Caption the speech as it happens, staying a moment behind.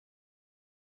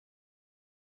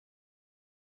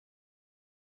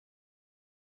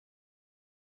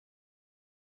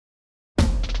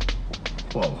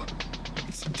Whoa.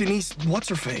 It's Denise, what's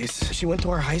her face? She went to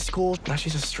our high school. Now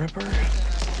she's a stripper.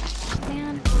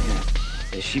 Man.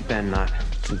 It's a sheep pen knot.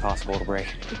 It's impossible to break.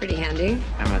 Pretty handy.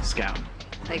 I'm a scout.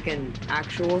 Like an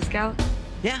actual scout?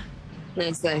 Yeah.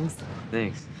 Nice things.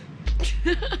 Thanks.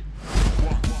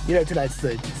 You know, tonight's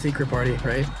the secret party,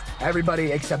 right?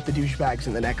 Everybody except the douchebags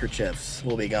and the neckerchiefs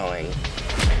will be going.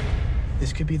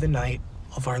 This could be the night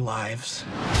of our lives.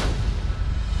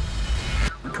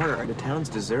 Carter, the town's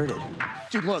deserted.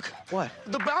 Dude, look. What?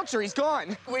 The bouncer, he's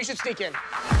gone. We should sneak in.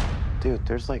 Dude,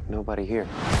 there's like nobody here.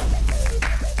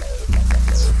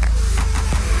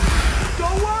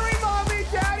 Don't worry, Mommy,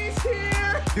 Daddy's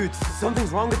here! Dude,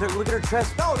 something's wrong with her. Look at her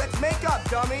dress. No, that's makeup,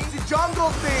 dummy. It's a jungle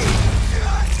theme.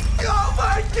 Oh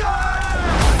my God!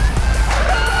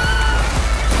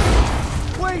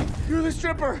 Wait, you're the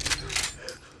stripper.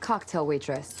 Cocktail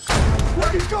waitress.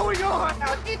 What is going on?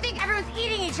 How do you think everyone's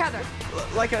eating each other?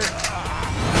 Like a...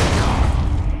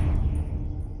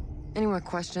 Any more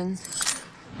questions?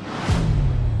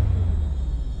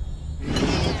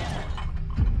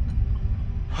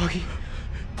 Okay.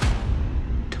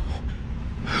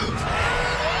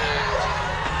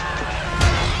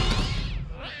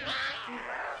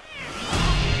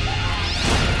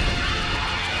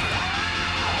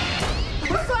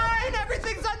 We're fine!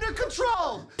 Everything's under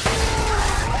control!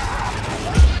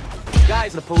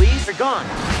 Guys, the police are gone.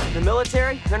 The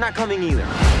military, they're not coming either.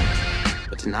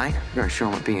 But tonight, we're gonna show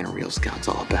them what being a real scout's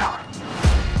all about.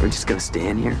 We're just gonna stay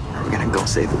in here, or we're gonna go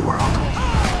save the world.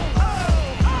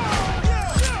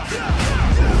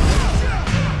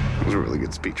 That was a really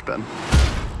good speech, Ben.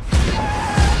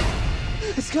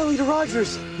 It's Kelly to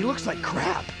Rogers. He looks like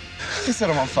crap. He set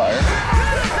him on fire.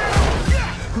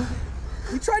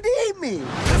 He tried to eat me.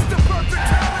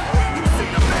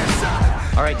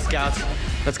 All right, scouts,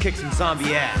 let's kick some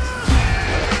zombie ass.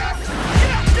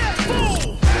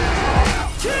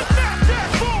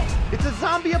 It's a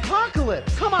zombie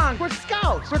apocalypse. Come on, we're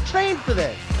scouts. We're trained for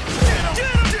this.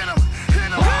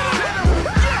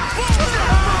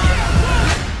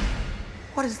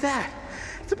 What is that?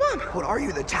 It's a bomb. What are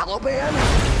you, the Taliban?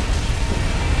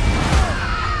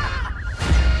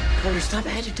 Carter, stop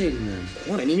agitating them.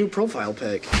 What, any new profile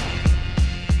pic?